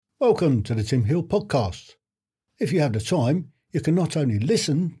Welcome to the Tim Hill podcast. If you have the time, you can not only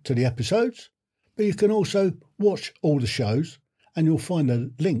listen to the episodes, but you can also watch all the shows, and you'll find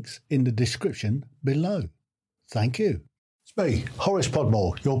the links in the description below. Thank you. It's me, Horace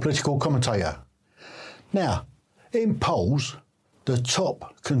Podmore, your political commentator. Now, in polls, the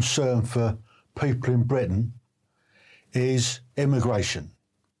top concern for people in Britain is immigration.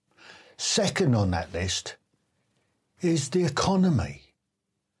 Second on that list is the economy.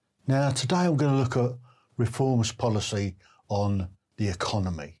 Now, today I'm going to look at Reform's policy on the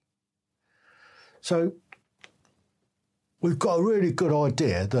economy. So, we've got a really good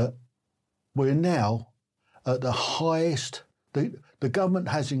idea that we're now at the highest, the government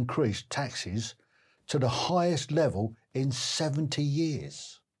has increased taxes to the highest level in 70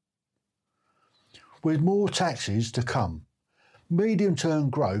 years. With more taxes to come, medium-term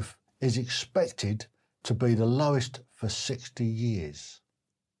growth is expected to be the lowest for 60 years.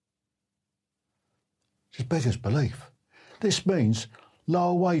 Just beggars belief. This means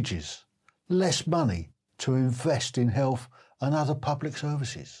lower wages, less money to invest in health and other public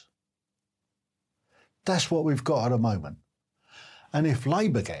services. That's what we've got at the moment. And if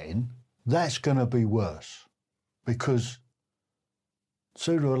Labour get in, that's going to be worse, because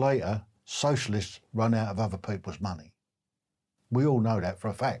sooner or later, socialists run out of other people's money. We all know that for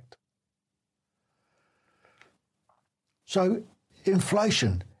a fact. So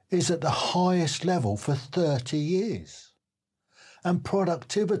inflation is at the highest level for 30 years. And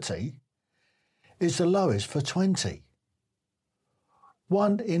productivity is the lowest for 20.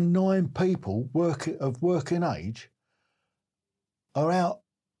 1 in 9 people of working age are out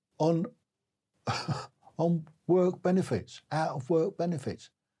on work benefits, out of work benefits,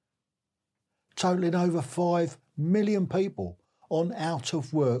 totaling over 5 million people on out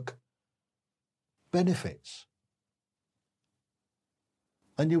of work benefits.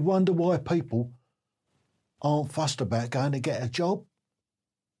 And you wonder why people aren't fussed about going to get a job.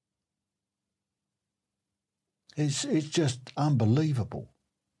 It's just unbelievable.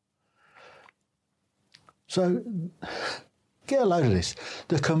 So, get a load of this.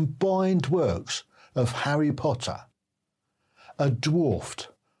 The combined works of Harry Potter are dwarfed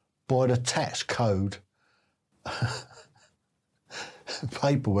by the tax code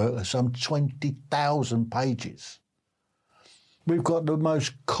paperwork of some 20,000 pages. We've got the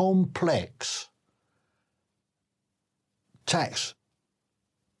most complex tax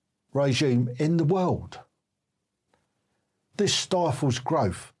regime in the world. This stifles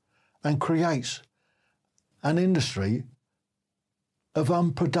growth and creates an industry of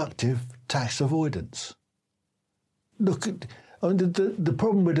unproductive tax avoidance. Look at the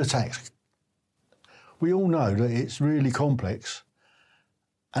problem with the tax. We all know that it's really complex,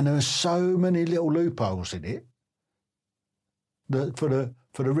 and there are so many little loopholes in it that for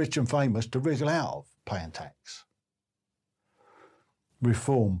the rich and famous to wriggle out of paying tax.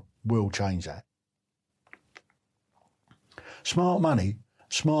 Reform will change that. Smart money,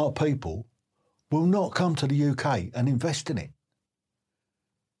 smart people will not come to the UK and invest in it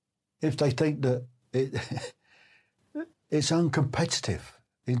if they think that it's uncompetitive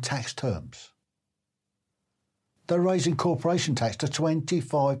in tax terms. They're raising corporation tax to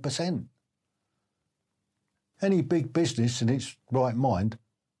 25%. Any big business in its right mind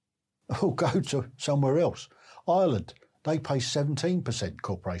will go to somewhere else. Ireland, they pay 17%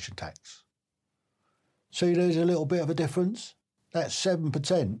 corporation tax. See, there's a little bit of a difference. That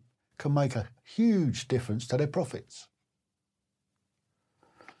 7% can make a huge difference to their profits.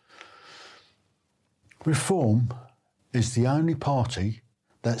 Reform is the only party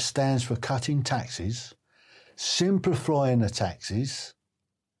that stands for cutting taxes, simplifying the taxes,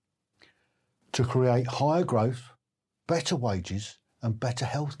 to create higher growth, better wages and better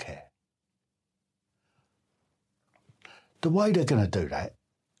healthcare. The way they're going to do that,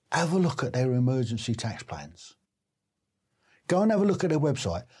 have a look at their emergency tax plans. Go and have a look at their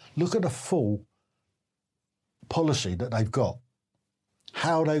website. Look at the full policy that they've got,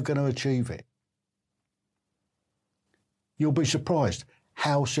 how they're going to achieve it. You'll be surprised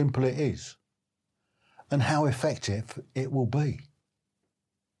how simple it is and how effective it will be.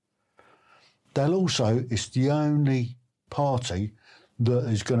 It's the only party that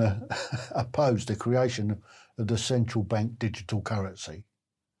is going to oppose the creation of the central bank digital currency.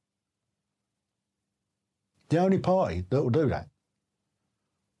 The only party that will do that.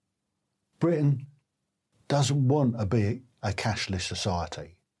 Britain doesn't want to be a cashless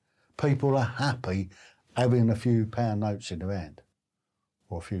society. People are happy having a few pound notes in their hand,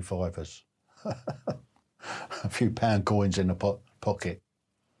 or a few fivers, a few pound coins in the pocket.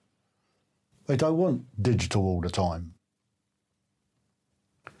 They don't want digital all the time.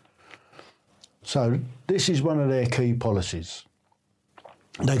 So this is one of their key policies.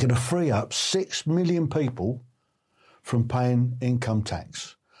 They're going to free up 6 million people from paying income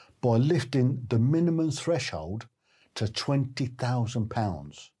tax by lifting the minimum threshold to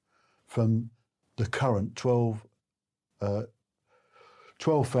 £20,000 from the current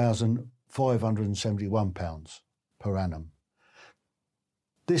 £12,571 per annum.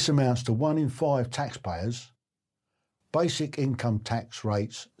 This amounts to 1 in 5 taxpayers. Basic income tax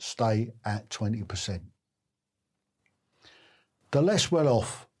rates stay at 20%. The less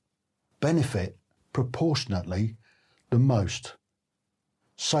well-off benefit proportionately the most,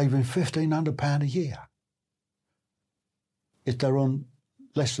 saving £1,500 a year if they're on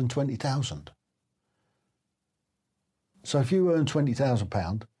less than 20,000. So if you earn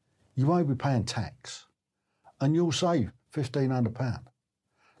 £20,000, you won't be paying tax and you'll save £1,500.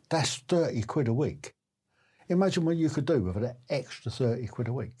 That's 30 quid a week. Imagine what you could do with an extra 30 quid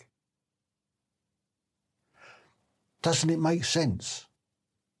a week. Doesn't it make sense?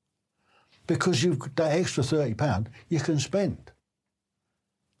 Because you've got that extra £30 you can spend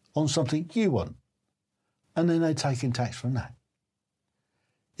on something you want, and then they're taking tax from that.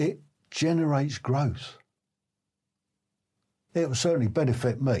 It generates growth. It will certainly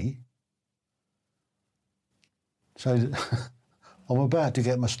benefit me. So I'm about to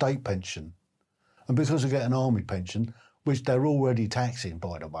get my state pension, and because I get an army pension, which they're already taxing,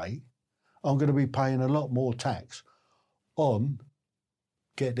 by the way, I'm going to be paying a lot more tax on,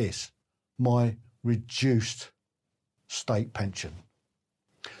 get this, my reduced state pension.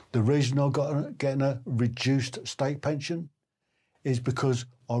 The reason I got getting a reduced state pension is because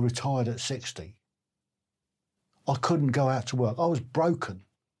I retired at 60. I couldn't go out to work. I was broken,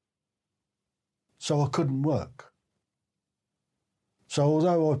 so I couldn't work. So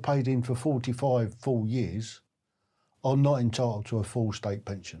although I've paid in for 45 full years, I'm not entitled to a full state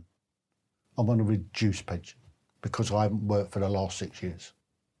pension. I'm on a reduced pension because I haven't worked for the last 6 years.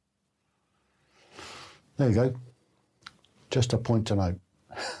 There you go. Just a point to note.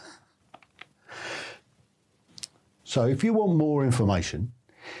 So if you want more information,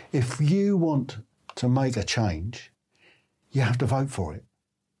 if you want to make a change, you have to vote for it.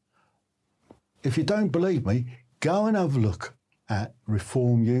 If you don't believe me, go and have a look at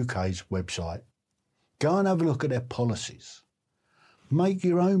ReformUK's website. Go and have a look at their policies. Make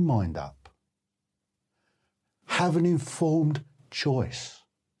your own mind up. Have an informed choice.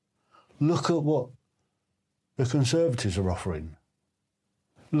 Look at what the Conservatives are offering.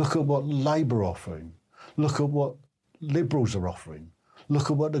 Look at what Labour are offering. Look at what Liberals are offering.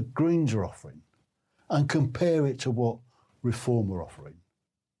 Look at what the Greens are offering. And compare it to what Reform are offering.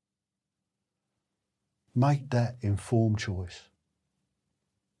 Make that informed choice.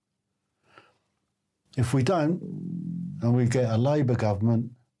 If we don't, and we get a Labour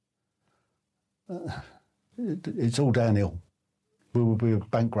government, it's all downhill. We will be a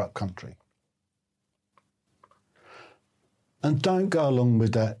bankrupt country. And don't go along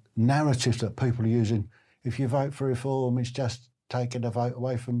with that narrative that people are using. If you vote for Reform, it's just taking a vote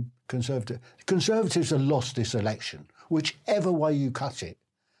away from Conservatives. Conservatives have lost this election. Whichever way you cut it,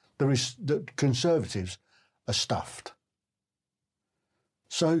 the Conservatives are stuffed.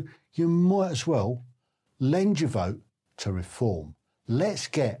 So you might as well lend your vote to Reform. Let's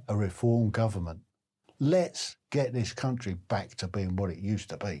get a Reform government. Let's get this country back to being what it used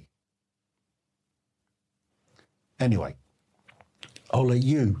to be. Anyway, I'll let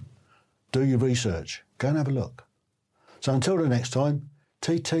you do your research. Go and have a look. So until the next time,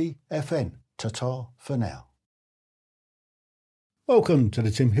 TTFN, ta-ta for now. Welcome to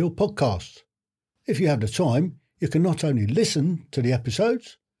the Tim Hill Podcast. If you have the time, you can not only listen to the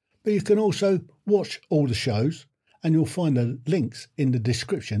episodes, but you can also watch all the shows, and you'll find the links in the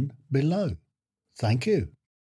description below. Thank you.